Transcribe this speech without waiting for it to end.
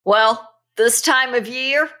Well, this time of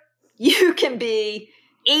year, you can be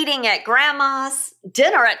eating at grandma's,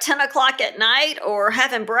 dinner at 10 o'clock at night, or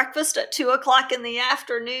having breakfast at 2 o'clock in the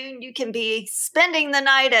afternoon. You can be spending the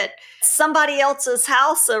night at somebody else's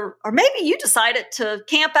house, or maybe you decided to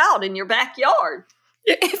camp out in your backyard.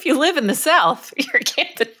 If you live in the South, you're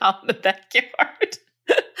camping out in the backyard.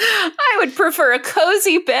 I would prefer a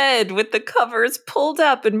cozy bed with the covers pulled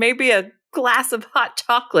up and maybe a glass of hot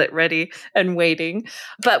chocolate ready and waiting.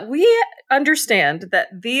 But we understand that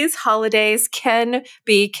these holidays can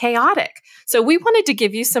be chaotic. So we wanted to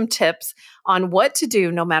give you some tips on what to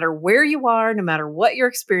do no matter where you are, no matter what you're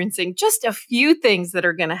experiencing, just a few things that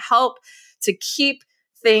are going to help to keep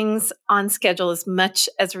things on schedule as much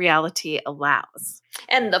as reality allows.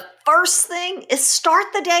 And the first thing is start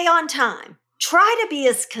the day on time. Try to be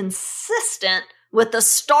as consistent with the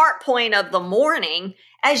start point of the morning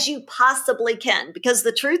as you possibly can, because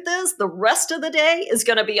the truth is the rest of the day is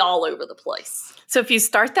going to be all over the place. So if you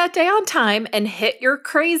start that day on time and hit your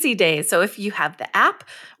crazy day, so if you have the app,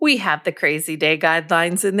 we have the crazy day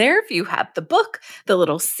guidelines in there. If you have the book, the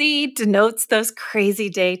little C denotes those crazy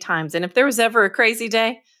day times. And if there was ever a crazy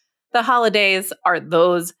day, the holidays are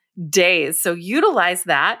those days. So utilize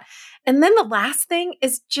that. And then the last thing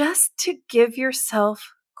is just to give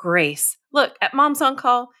yourself grace. Look, at Moms on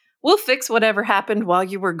Call, we'll fix whatever happened while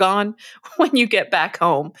you were gone when you get back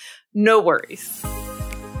home. No worries.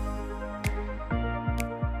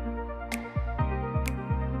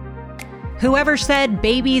 Whoever said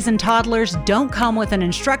babies and toddlers don't come with an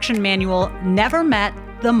instruction manual never met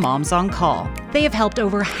the Moms on Call. They have helped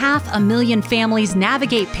over 500,000 families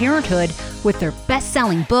navigate parenthood with their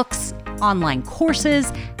best-selling books, online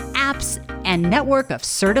courses, apps, and network of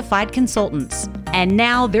certified consultants. And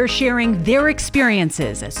now they're sharing their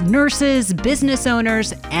experiences as nurses, business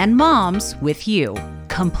owners, and moms with you,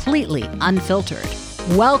 completely unfiltered.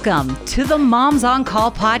 Welcome to the Moms on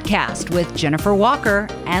Call podcast with Jennifer Walker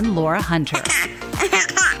and Laura Hunter.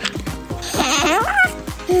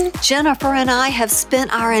 Jennifer and I have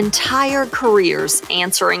spent our entire careers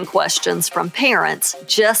answering questions from parents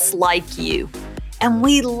just like you. And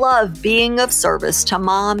we love being of service to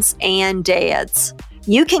moms and dads.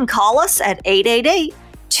 You can call us at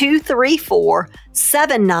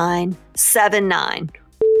 888-234-7979.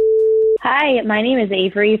 Hi, my name is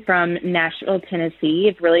Avery from Nashville, Tennessee.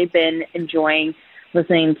 I've really been enjoying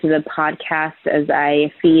listening to the podcast as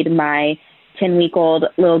I feed my 10-week-old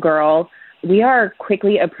little girl. We are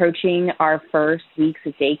quickly approaching our first weeks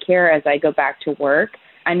of daycare as I go back to work.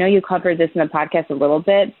 I know you covered this in the podcast a little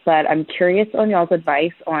bit, but I'm curious on y'all's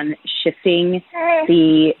advice on shifting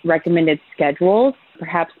the recommended schedules,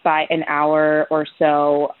 perhaps by an hour or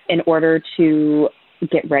so, in order to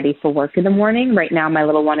get ready for work in the morning. Right now, my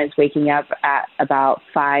little one is waking up at about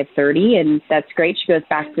 5:30, and that's great. She goes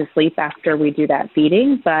back to sleep after we do that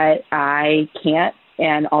feeding, but I can't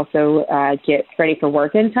and also get ready for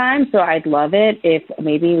work in time. So I'd love it if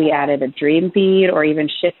maybe we added a dream feed or even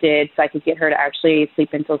shifted so I could get her to actually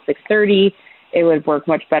sleep until 6:30. It would work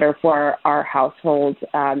much better for our household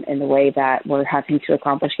in the way that we're having to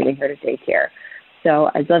accomplish getting her to daycare. So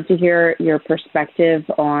I'd love to hear your perspective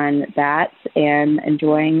on that and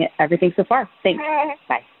enjoying everything so far. Thanks.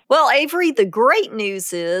 Bye. Well, Avery, the great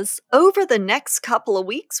news is over the next couple of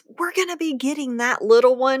weeks, we're going to be getting that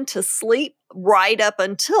little one to sleep right up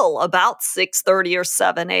until about 6:30 or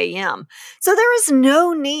 7 a.m. So there is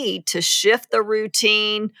no need to shift the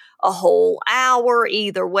routine a whole hour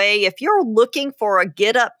either way. If you're looking for a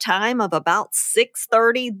get-up time of about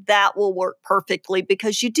 6:30, that will work perfectly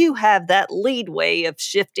because you do have that leadway of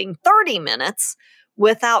shifting 30 minutes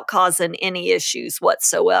without causing any issues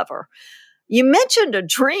whatsoever. You mentioned a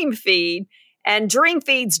dream feed, and dream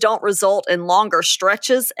feeds don't result in longer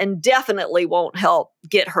stretches and definitely won't help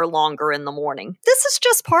get her longer in the morning. This is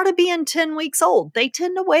just part of being 10 weeks old. They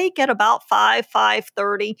tend to wake at about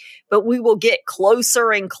 5:30, but we will get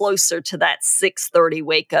closer and closer to that 6:30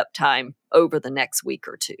 wake up time over the next week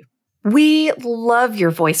or two. We love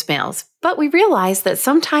your voicemails, but we realize that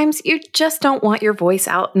sometimes you just don't want your voice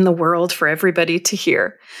out in the world for everybody to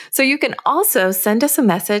hear. So you can also send us a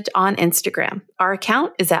message on Instagram. Our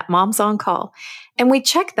account is at Moms on Call, and we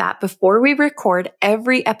check that before we record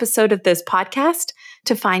every episode of this podcast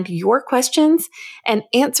to find your questions and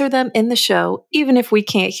answer them in the show, even if we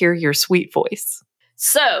can't hear your sweet voice.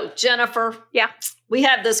 So, Jennifer, we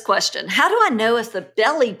have this question. How do I know if the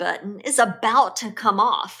belly button is about to come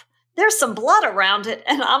off? There's some blood around it,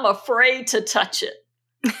 and I'm afraid to touch it.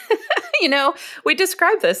 You know, we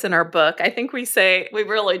describe this in our book. I think we say... We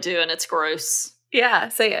really do, and it's gross. Yeah,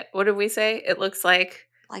 say it. What did we say? It looks like...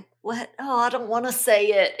 Like what? Oh, I don't want to say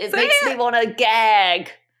it. It makes me want to gag.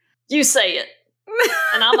 You say it.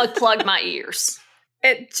 And I'm going to plug my ears.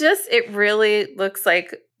 It really looks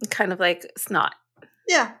like kind of like snot.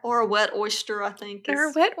 Yeah, or a wet oyster, I think. Or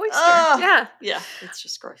a wet oyster, yeah. Yeah, it's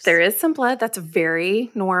just gross. There is some blood that's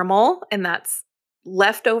very normal, and that's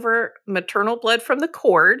leftover maternal blood from the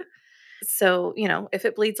cord. So, if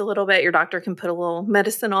it bleeds a little bit, your doctor can put a little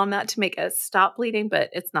medicine on that to make it stop bleeding, but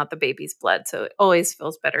it's not the baby's blood. So it always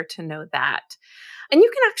feels better to know that. And you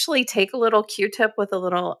can actually take a little Q-tip with a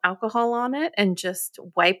little alcohol on it and just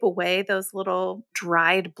wipe away those little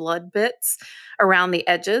dried blood bits around the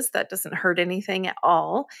edges. That doesn't hurt anything at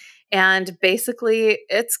all. And basically,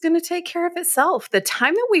 it's going to take care of itself. The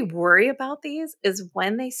time that we worry about these is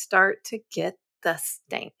when they start to get the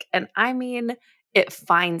stink. And I mean, it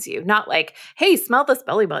finds you. Not like, hey, smell this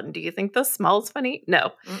belly button. Do you think this smells funny?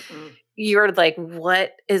 No. Mm-mm. You're like,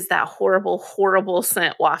 what is that horrible, horrible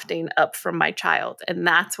scent wafting up from my child? And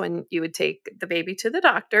that's when you would take the baby to the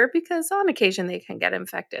doctor, because on occasion they can get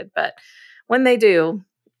infected. But when they do.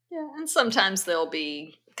 Yeah, and sometimes they'll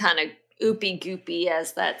be kind of oopy goopy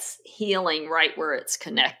as that's healing right where it's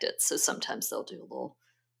connected. So sometimes they'll do a little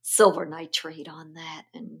silver nitrate on that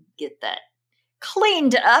and get that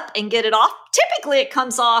cleaned up and get it off. Typically, it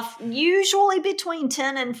comes off usually between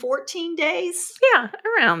 10 and 14 days. Yeah,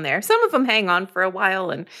 around there. Some of them hang on for a while,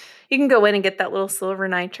 and you can go in and get that little silver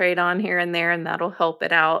nitrate on here and there, and that'll help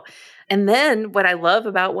it out. And then what I love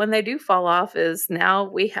about when they do fall off is now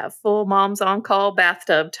we have full Moms on Call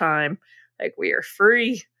bathtub time. Like, we are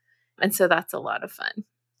free. And so that's a lot of fun.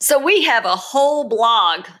 So we have a whole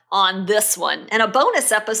blog on this one and a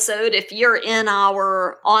bonus episode. If you're in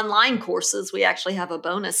our online courses, we actually have a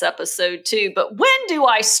bonus episode too. But when do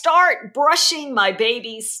I start brushing my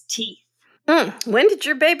baby's teeth? When did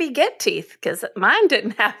your baby get teeth? Because mine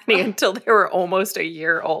didn't have any until they were almost a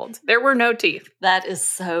year old. There were no teeth. That is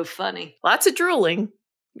so funny. Lots of drooling,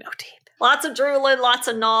 no teeth. Lots of drooling, lots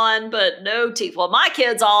of gnawing, but no teeth. Well, my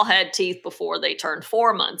kids all had teeth before they turned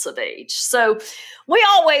 4 months of age. So we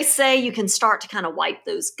always say you can start to kind of wipe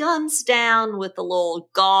those gums down with a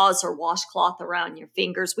little gauze or washcloth around your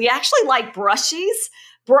fingers. We actually like Brushies.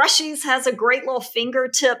 Brushies has a great little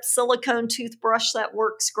fingertip silicone toothbrush that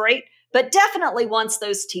works great. But definitely once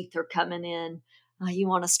those teeth are coming in, you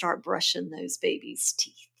want to start brushing those babies'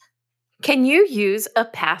 teeth. Can you use a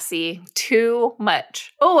passy too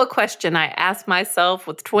much? Oh, a question I asked myself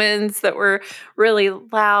with twins that were really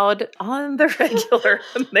loud on the regular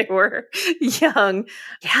when they were young.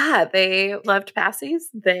 Yeah, they loved passies.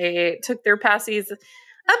 They took their passies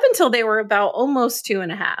up until they were about almost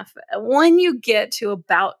 2.5. When you get to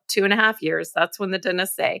about 2.5 years, that's when the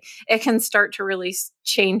dentists say it can start to really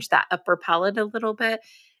change that upper palate a little bit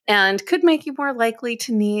and could make you more likely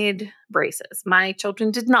to need braces. My children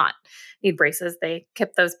did not need braces. They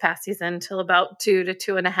kept those passies in until about 2 to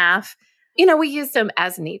 2.5. We used them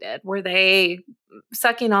as needed. Were they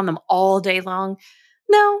sucking on them all day long?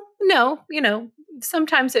 No.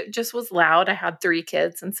 Sometimes it just was loud. I had 3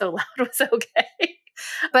 kids, and so loud was okay.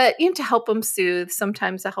 But to help them soothe,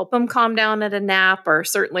 sometimes to help them calm down at a nap, or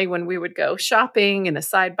certainly when we would go shopping in a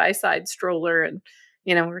side-by-side stroller and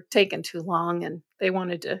we're taking too long and they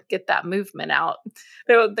wanted to get that movement out.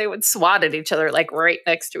 They would swat at each other like right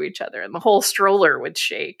next to each other, and the whole stroller would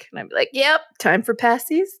shake. And I'd be like, yep, time for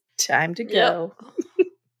passies, time to go. Yep.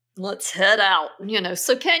 Let's head out.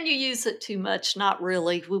 So can you use it too much? Not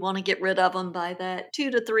really. We want to get rid of them by that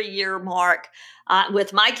 2 to 3 year mark.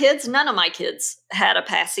 With my kids, none of my kids had a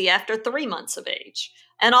passy after 3 months of age.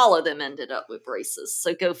 And all of them ended up with braces.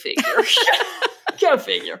 So go figure. Go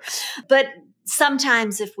figure. But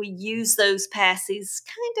sometimes if we use those passies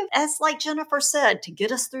kind of as like Jennifer said, to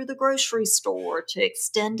get us through the grocery store, to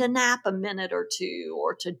extend a nap a minute or two,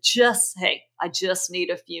 or to just, hey, I just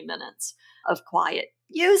need a few minutes of quiet,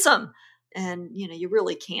 use them. And, you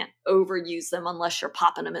really can't overuse them unless you're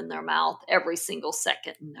popping them in their mouth every single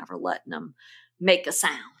second and never letting them make a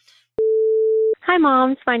sound. Hi,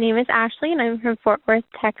 Moms. My name is Ashley, and I'm from Fort Worth,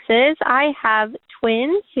 Texas. I have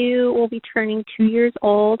twins who will be turning 2 years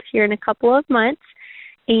old here in a couple of months,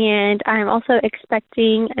 and I'm also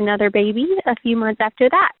expecting another baby a few months after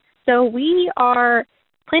that. So we are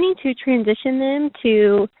planning to transition them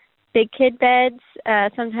to big kid beds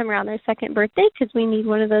sometime around their 2nd birthday, because we need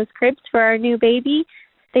one of those cribs for our new baby.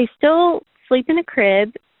 They still sleep in a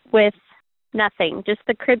crib with nothing, just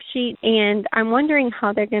the crib sheet, and I'm wondering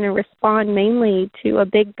how they're going to respond mainly to a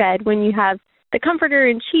big bed when you have the comforter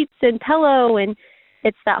and sheets and pillow, and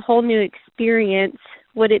it's that whole new experience.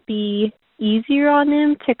 Would it be easier on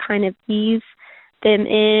them to kind of ease them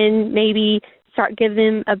in, maybe start giving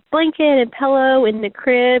them a blanket and pillow in the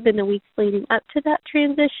crib in the weeks leading up to that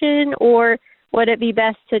transition, or would it be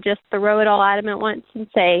best to just throw it all at him at once and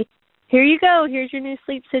say, here you go, here's your new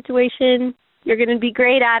sleep situation, you're going to be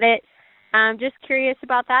great at it? I'm just curious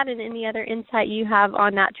about that and any other insight you have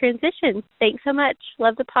on that transition. Thanks so much.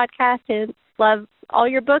 Love the podcast and love all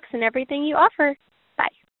your books and everything you offer. Bye.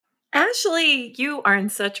 Ashley, you are in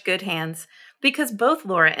such good hands because both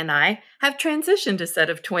Laura and I have transitioned a set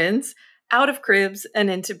of twins out of cribs and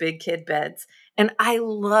into big kid beds. And I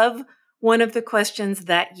love one of the questions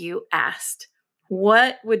that you asked.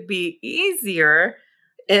 What would be easier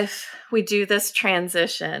if we do this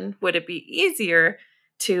transition? Would it be easier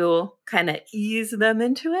to kind of ease them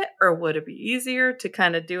into it, or would it be easier to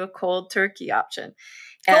kind of do a cold turkey option?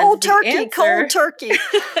 Cold turkey.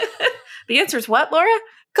 The answer is what, Laura?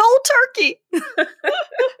 Cold turkey.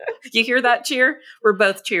 You hear that cheer? We're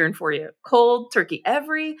both cheering for you. Cold turkey.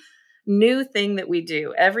 Every new thing that we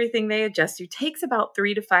do, everything they adjust to takes about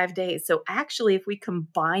 3 to 5 days. So actually, if we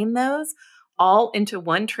combine those all into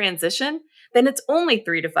one transition, then it's only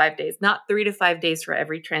 3 to 5 days, not 3 to 5 days for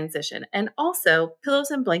every transition. And also,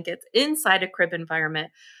 pillows and blankets inside a crib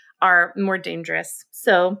environment are more dangerous.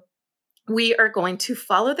 So we are going to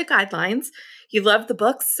follow the guidelines. You love the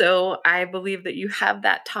books, so I believe that you have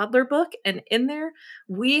that toddler book. And in there,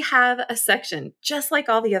 we have a section, just like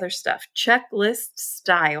all the other stuff, checklist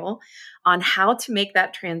style, on how to make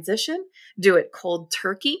that transition, do it cold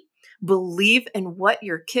turkey, believe in what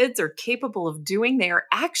your kids are capable of doing. They are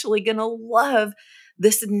actually going to love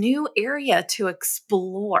this new area to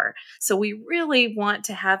explore. So we really want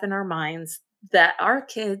to have in our minds that our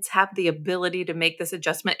kids have the ability to make this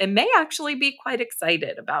adjustment and may actually be quite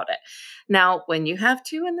excited about it. Now, when you have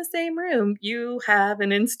two in the same room, you have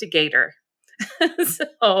an instigator.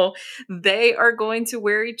 So they are going to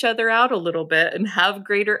wear each other out a little bit and have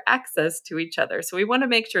greater access to each other. So we want to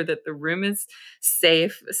make sure that the room is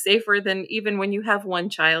safe, safer than even when you have one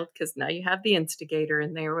child, because now you have the instigator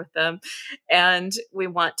in there with them. And we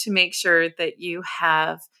want to make sure that you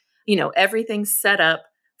have, everything set up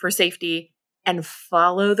for safety and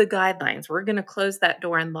follow the guidelines. We're going to close that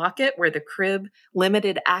door and lock it where the crib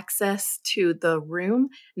limited access to the room.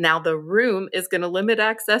 Now the room is going to limit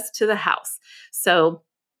access to the house. So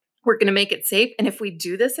we're going to make it safe. And if we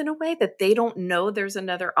do this in a way that they don't know there's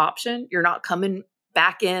another option, you're not coming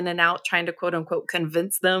back in and out trying to quote unquote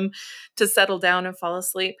convince them to settle down and fall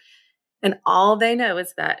asleep. And all they know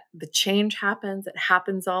is that the change happens. It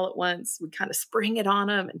happens all at once. We kind of spring it on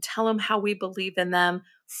them and tell them how we believe in them.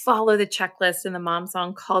 Follow the checklist in the Mom's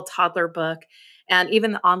On Call toddler book. And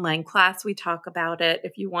even the online class, we talk about it.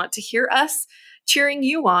 If you want to hear us cheering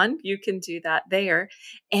you on, you can do that there.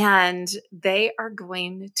 And they are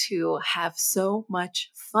going to have so much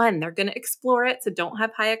fun. They're going to explore it. So don't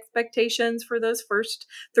have high expectations for those first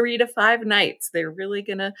 3 to 5 nights. They're really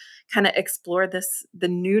going to kind of explore the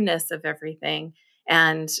newness of everything.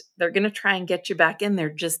 And they're going to try and get you back in there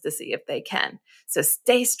just to see if they can. So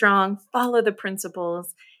stay strong, follow the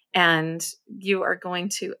principles, and you are going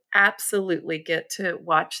to absolutely get to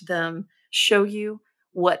watch them show you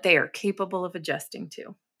what they are capable of adjusting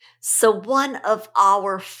to. So one of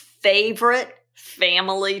our favorite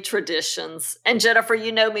family traditions, and Jennifer,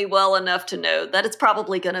 you know me well enough to know that it's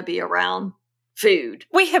probably going to be around food.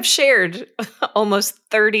 We have shared almost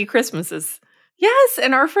 30 Christmases. Yes,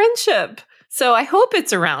 in our friendship. So I hope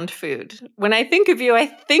it's around food. When I think of you, I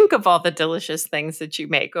think of all the delicious things that you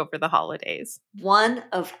make over the holidays. One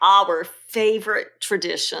of our favorite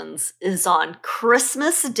traditions is on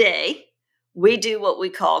Christmas Day. We do what we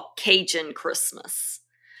call Cajun Christmas.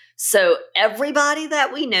 So everybody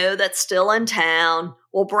that we know that's still in town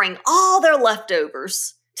will bring all their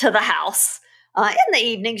leftovers to the house in the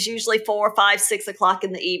evenings, usually 4, 5, 6 o'clock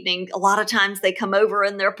in the evening. A lot of times they come over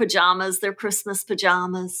in their pajamas, their Christmas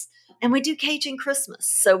pajamas, and we do Cajun Christmas.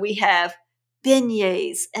 So we have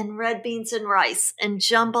beignets and red beans and rice and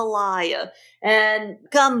jambalaya and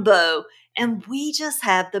gumbo. And we just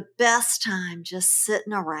have the best time just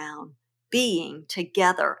sitting around, being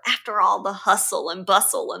together after all the hustle and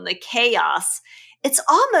bustle and the chaos. It's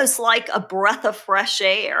almost like a breath of fresh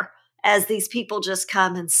air as these people just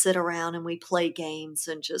come and sit around and we play games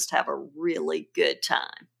and just have a really good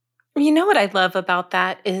time. You know what I love about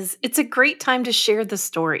that is it's a great time to share the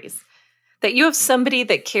stories. That you have somebody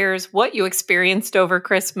that cares what you experienced over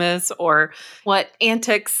Christmas or what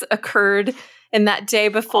antics occurred in that day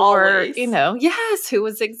before, Always. Yes, who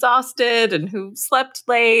was exhausted and who slept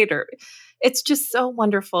late. Or it's just so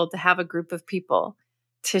wonderful to have a group of people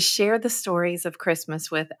to share the stories of Christmas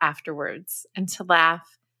with afterwards and to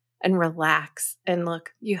laugh and relax. And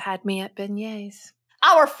look, you had me at beignets.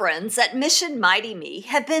 Our friends at Mission Mighty Me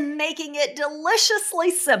have been making it deliciously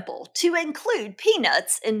simple to include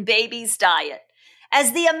peanuts in baby's diet,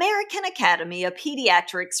 as the American Academy of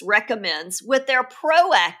Pediatrics recommends with their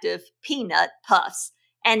Proactive Peanut Puffs.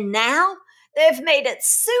 And now they've made it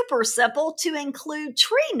super simple to include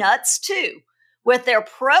tree nuts too, with their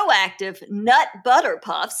Proactive Nut Butter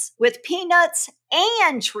Puffs with peanuts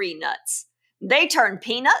and tree nuts. They turn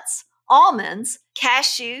peanuts, almonds,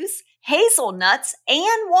 cashews, hazelnuts,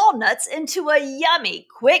 and walnuts into a yummy,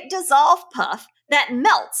 quick-dissolve puff that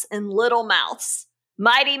melts in little mouths.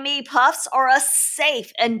 Mighty Me Puffs are a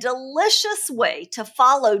safe and delicious way to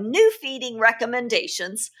follow new feeding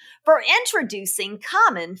recommendations for introducing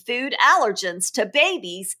common food allergens to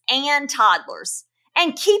babies and toddlers,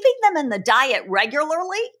 and keeping them in the diet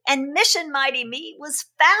regularly. And Mission Mighty Me was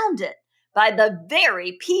founded by the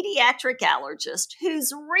very pediatric allergist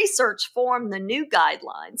whose research formed the new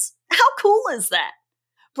guidelines. How cool is that?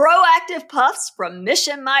 Proactive Puffs from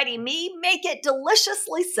Mission Mighty Me make it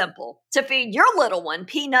deliciously simple to feed your little one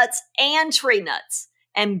peanuts and tree nuts.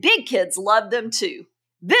 And big kids love them too.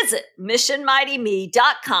 Visit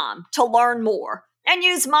missionmightyme.com to learn more and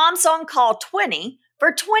use Moms on Call 20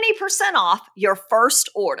 for 20% off your first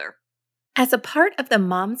order. As a part of the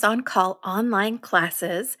Moms on Call online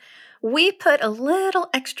classes, we put a little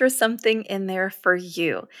extra something in there for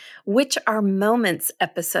you, which are Moments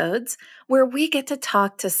episodes where we get to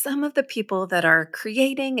talk to some of the people that are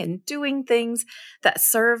creating and doing things that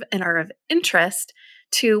serve and are of interest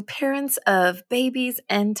to parents of babies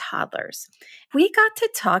and toddlers. We got to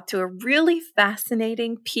talk to a really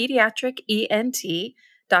fascinating pediatric ENT,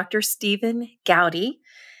 Dr. Stephen Gowdy,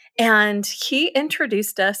 and he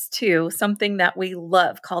introduced us to something that we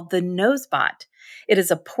love called the NoseBot. It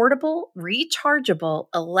is a portable, rechargeable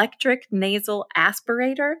electric nasal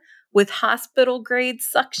aspirator with hospital-grade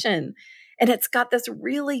suction. And it's got this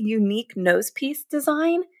really unique nosepiece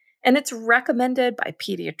design, and it's recommended by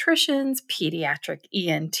pediatricians, pediatric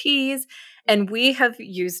ENTs, and we have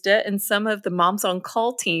used it, and some of the Moms on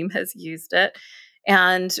Call team has used it.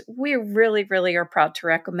 And we really, really are proud to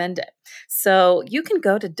recommend it. So you can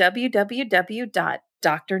go to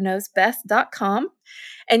www.drknowsbest.com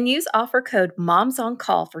and use offer code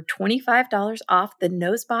MOMSONCALL for $25 off the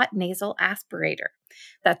NoseBot nasal aspirator.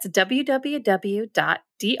 That's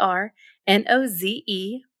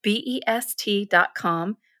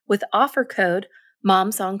www.drnozebest.com with offer code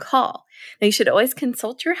MOMSONCALL. Now, you should always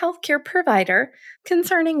consult your healthcare provider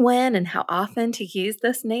concerning when and how often to use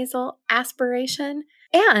this nasal aspiration,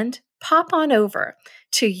 and pop on over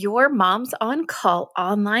to your Moms on Call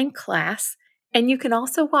online class, and you can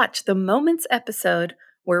also watch the Moments episode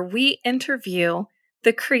where we interview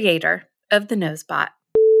the creator of the NoseBot.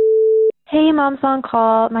 Hey, Moms on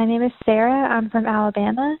Call. My name is Sarah. I'm from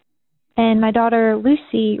Alabama. And my daughter,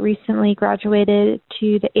 Lucy, recently graduated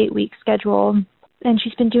to the 8-week schedule. And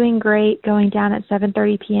she's been doing great, going down at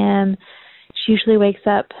 7:30 p.m. She usually wakes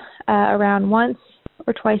up around once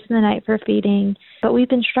or twice in the night for feeding. But we've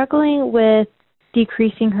been struggling with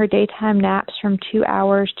decreasing her daytime naps from 2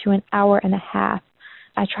 hours to an hour and a half.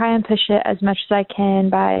 I try and push it as much as I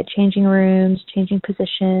can by changing rooms, changing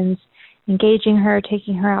positions, engaging her,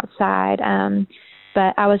 taking her outside.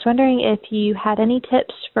 But I was wondering if you had any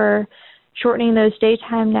tips for shortening those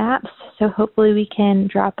daytime naps, so hopefully we can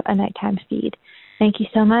drop a nighttime feed. Thank you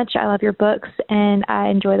so much. I love your books, and I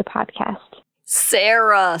enjoy the podcast.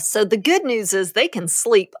 Sarah, so the good news is they can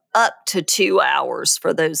sleep up to 2 hours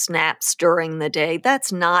for those naps during the day.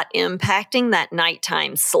 That's not impacting that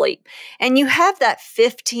nighttime sleep. And you have that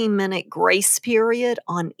 15-minute grace period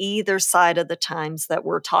on either side of the times that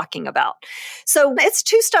we're talking about. So it's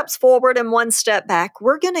 2 steps forward and 1 step back.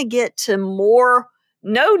 We're going to get to more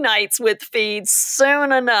no nights with feeds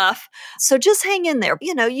soon enough. So just hang in there.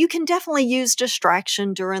 You know, you can definitely use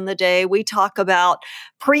distraction during the day. We talk about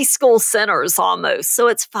preschool centers almost. So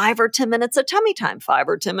it's 5 or 10 minutes of tummy time, 5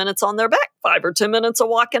 or 10 minutes on their back, 5 or 10 minutes of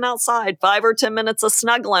walking outside, 5 or 10 minutes of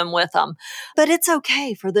snuggling with them. But it's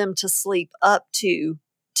okay for them to sleep up to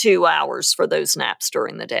 2 hours for those naps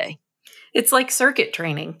during the day. It's like circuit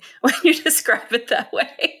training when you describe it that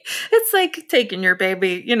way. It's like taking your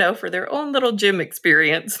baby, for their own little gym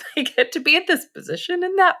experience. They get to be at this position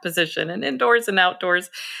and that position and indoors and outdoors.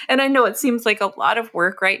 And I know it seems like a lot of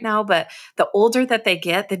work right now, but the older that they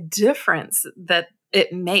get, the difference that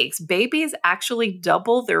it makes. Babies actually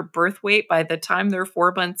double their birth weight by the time they're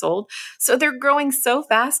 4 months old. So they're growing so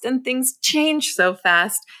fast and things change so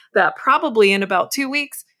fast that probably in about 2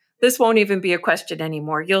 weeks, this won't even be a question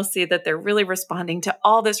anymore. You'll see that they're really responding to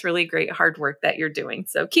all this really great hard work that you're doing.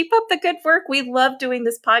 So keep up the good work. We love doing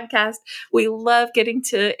this podcast. We love getting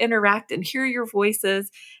to interact and hear your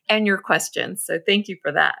voices and your questions. So thank you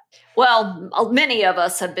for that. Well, many of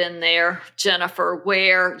us have been there, Jennifer,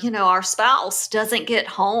 where, our spouse doesn't get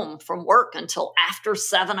home from work until after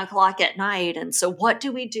 7:00 at night. And so what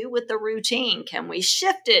do we do with the routine? Can we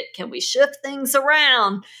shift it? Can we shift things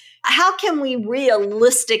around? How can we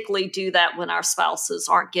realistically do that when our spouses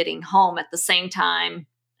aren't getting home at the same time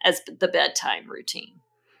as the bedtime routine?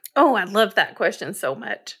 Oh, I love that question so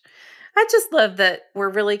much. I just love that we're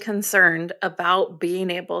really concerned about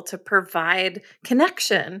being able to provide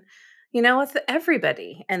connection, with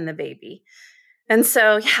everybody and the baby. And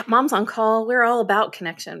so, Moms on Call, we're all about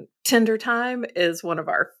connection. Tender time is one of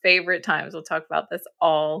our favorite times. We'll talk about this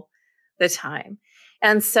all the time.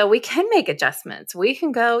 And so we can make adjustments. We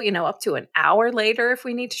can go, up to an hour later if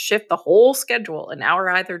we need to shift the whole schedule an hour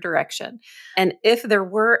either direction. And if there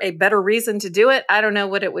were a better reason to do it, I don't know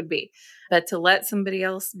what it would be. But to let somebody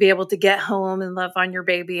else be able to get home and love on your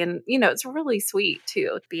baby. And, it's really sweet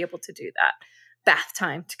too, to be able to do that. Bath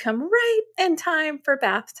time, to come right in time for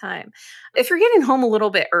bath time. If you're getting home a little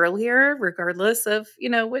bit earlier, regardless of,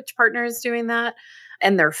 which partner is doing that,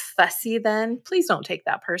 and they're fussy, then please don't take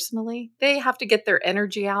that personally. They have to get their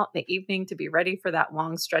energy out in the evening to be ready for that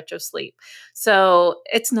long stretch of sleep. So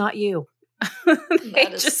it's not you. That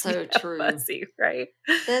is so true. Fussy, right?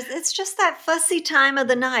 It's just that fussy time of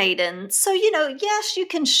the night. And so, yes, you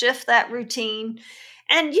can shift that routine.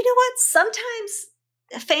 And you know what? Sometimes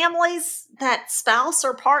families, that spouse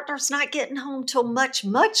or partner's not getting home till much,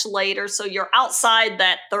 much later. So you're outside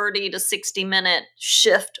that 30 to 60 minute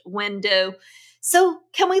shift window. So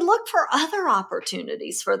can we look for other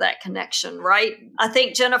opportunities for that connection, right? I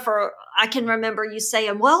think, Jennifer, I can remember you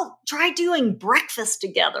saying, well, try doing breakfast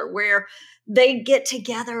together where they get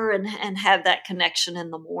together and have that connection in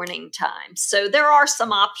the morning time. So there are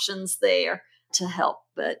some options there to help,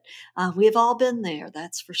 but we've all been there,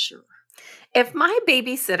 that's for sure. If my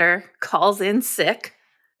babysitter calls in sick,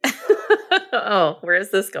 oh, where is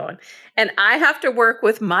this going? And I have to work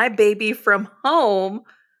with my baby from home,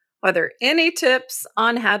 are there any tips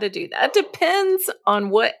on how to do that? It depends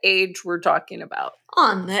on what age we're talking about.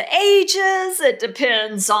 On the ages, it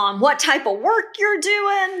depends on what type of work you're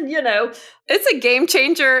doing, It's a game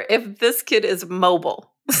changer if this kid is mobile.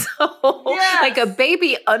 So yes. Like a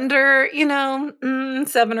baby under,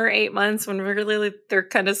 7 or 8 months when really they're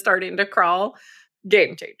kind of starting to crawl,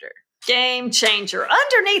 game changer. Game changer.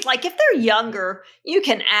 Underneath, like if they're younger, you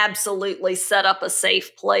can absolutely set up a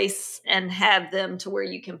safe place and have them to where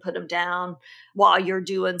you can put them down while you're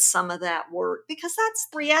doing some of that work, because that's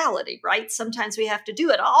reality, right? Sometimes we have to do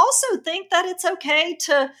it. I also think that it's okay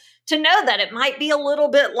to know that it might be a little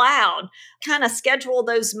bit loud. Kind of schedule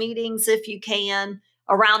those meetings if you can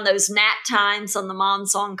around those nap times on the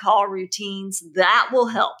Moms on Call routines. That will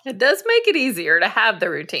help. It does make it easier to have the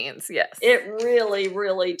routines, yes. It really,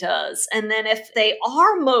 really does. And then if they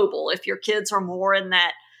are mobile, if your kids are more in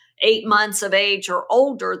that 8 months of age or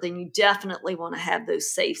older, then you definitely want to have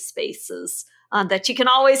those safe spaces that you can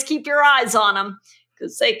always keep your eyes on them,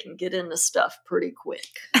 because they can get into stuff pretty quick.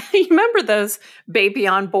 You remember those baby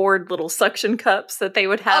on board little suction cups that they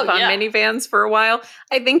would have on minivans for a while?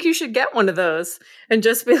 I think you should get one of those and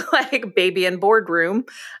just be like baby in boardroom,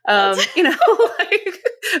 like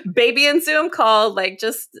baby in Zoom call. Like,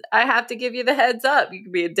 just, I have to give you the heads up. You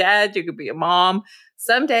could be a dad, you could be a mom.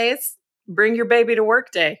 Some days, bring your baby to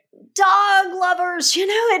work day. Dog lovers, it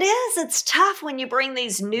is. It's tough when you bring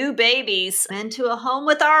these new babies into a home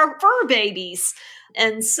with our fur babies.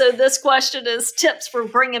 And so this question is tips for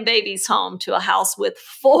bringing babies home to a house with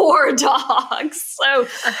 4 dogs. So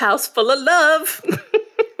a house full of love.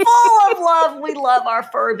 Full of love. We love our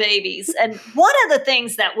fur babies. And one of the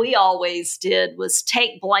things that we always did was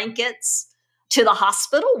take blankets to the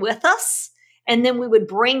hospital with us. And then we would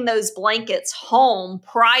bring those blankets home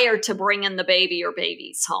prior to bringing the baby or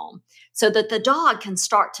babies home, so that the dog can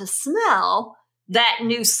start to smell that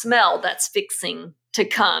new smell that's fixing to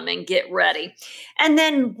come and get ready. And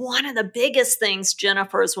then one of the biggest things,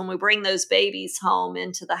 Jennifer, is when we bring those babies home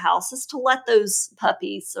into the house is to let those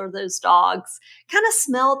puppies or those dogs kind of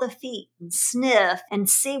smell the feet and sniff and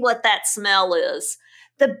see what that smell is.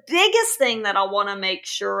 The biggest thing that I want to make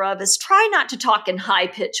sure of is try not to talk in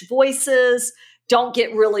high-pitched voices. Don't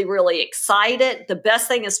get really, really excited. The best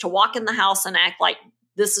thing is to walk in the house and act like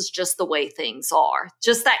this is just the way things are.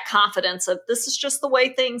 Just that confidence of this is just the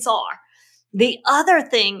way things are. The other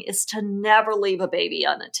thing is to never leave a baby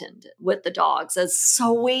unattended with the dogs. As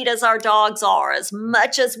sweet as our dogs are, as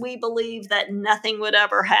much as we believe that nothing would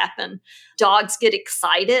ever happen, dogs get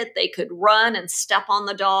excited. They could run and step on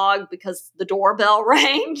the dog because the doorbell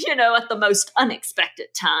rang, at the most unexpected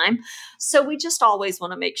time. So we just always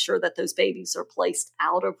want to make sure that those babies are placed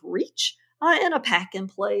out of reach. And a pack and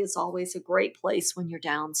play is always a great place when you're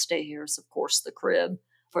downstairs. Of course, the crib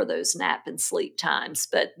for those nap and sleep times.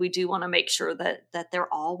 But we do want to make sure that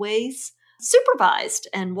they're always supervised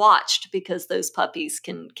and watched, because those puppies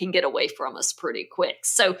can get away from us pretty quick.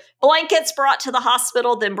 So blankets brought to the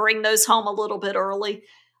hospital, then bring those home a little bit early.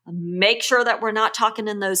 Make sure that we're not talking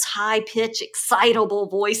in those high-pitched, excitable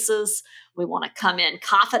voices. We want to come in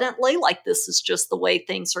confidently, like this is just the way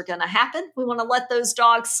things are going to happen. We want to let those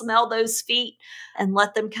dogs smell those feet and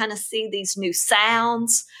let them kind of see these new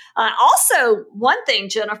sounds. Also, one thing,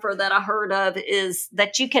 Jennifer, that I heard of is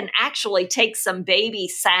that you can actually take some baby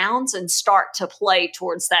sounds and start to play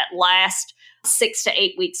towards that last 6 to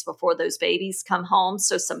 8 weeks before those babies come home.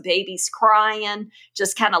 So some babies crying,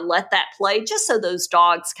 just kind of let that play, just so those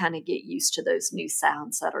dogs kind of get used to those new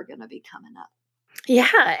sounds that are going to be coming up.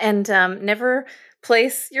 Yeah, and never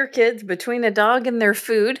place your kids between a dog and their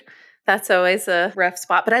food. That's always a rough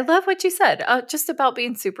spot. But I love what you said, just about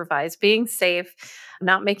being supervised, being safe,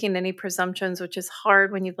 not making any presumptions, which is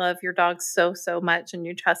hard when you love your dogs so much and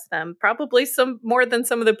you trust them, probably some more than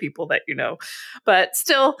some of the people that you know. But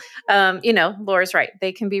still, Laura's right.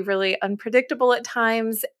 They can be really unpredictable at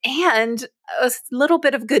times. And a little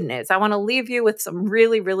bit of good news. I want to leave you with some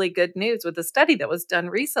really, really good news with a study that was done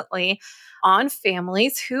recently on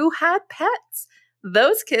families who had pets.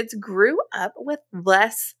 Those kids grew up with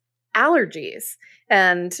less allergies.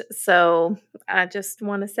 And so I just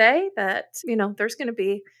want to say that, there's going to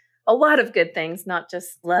be a lot of good things, not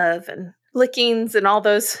just love and lickings and all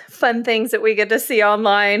those fun things that we get to see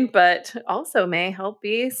online, but also may help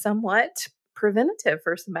be somewhat preventative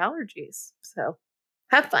for some allergies. So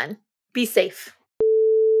have fun. Be safe.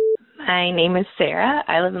 My name is Sarah.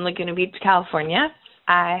 I live in Laguna Beach, California.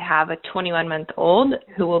 I have a 21-month-old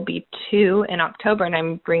who will be 2 in October, and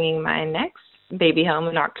I'm bringing my next baby home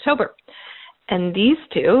in October. And these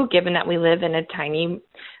two, given that we live in a tiny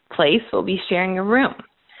place, will be sharing a room.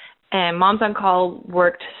 And Moms on Call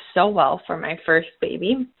worked so well for my first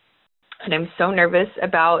baby, and I'm so nervous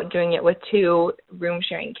about doing it with 2 room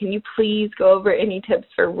sharing. Can you please go over any tips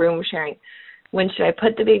for room sharing? When should I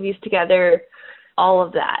put the babies together? All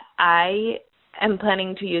of that. I am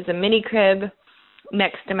planning to use a mini crib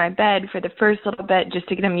next to my bed for the first little bit, just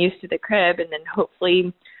to get them used to the crib, and then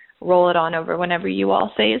hopefully roll it on over whenever you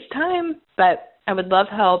all say it's time. But I would love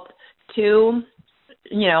help. 2,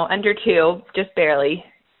 under 2, just barely,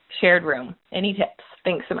 shared room. Any tips?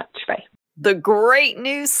 Thanks so much. Bye. The great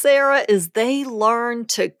news, Sarah, is they learn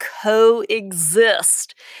to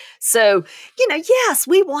coexist. So, yes,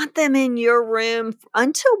 we want them in your room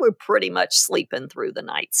until we're pretty much sleeping through the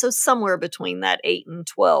night. So somewhere between that 8 and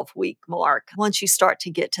 12 week mark. Once you start to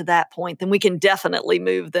get to that point, then we can definitely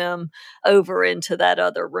move them over into that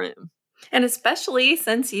other room. And especially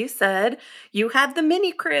since you said you had the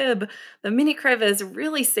mini crib. The mini crib is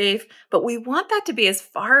really safe, but we want that to be as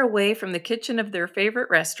far away from the kitchen of their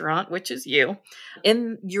favorite restaurant, which is you,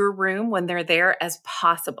 in your room when they're there as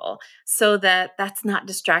possible, so that that's not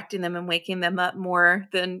distracting them and waking them up more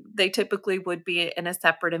than they typically would be in a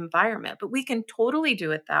separate environment. But we can totally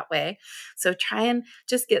do it that way. So try and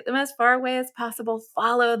just get them as far away as possible.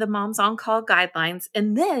 Follow the Moms on Call guidelines.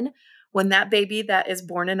 And then when that baby that is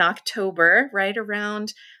born in October, right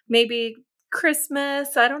around maybe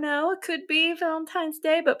Christmas, I don't know, it could be Valentine's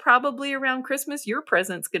Day, but probably around Christmas, your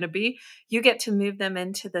present's going to be, you get to move them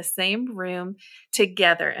into the same room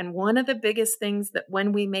together. And one of the biggest things that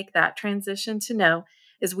when we make that transition to know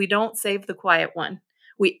is we don't save the quiet one.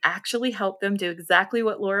 We actually help them do exactly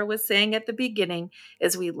what Laura was saying at the beginning,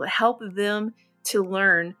 is we help them to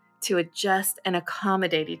learn to adjust and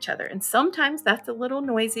accommodate each other. And sometimes that's a little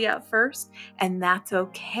noisy at first, and that's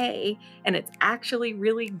okay. And it's actually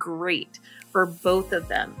really great for both of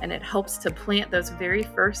them. And it helps to plant those very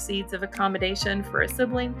first seeds of accommodation for a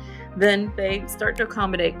sibling. Then they start to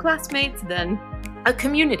accommodate classmates, then a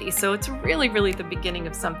community. So it's really, really the beginning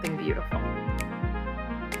of something beautiful.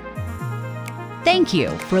 Thank you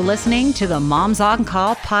for listening to the Moms on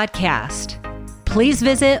Call podcast. Please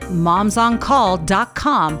visit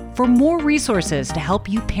momsoncall.com for more resources to help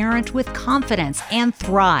you parent with confidence and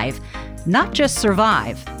thrive, not just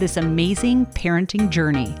survive, this amazing parenting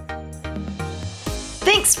journey.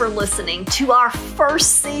 Thanks for listening to our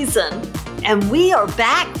first season, and we are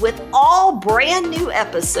back with all brand new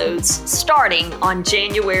episodes starting on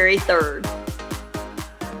January 3rd.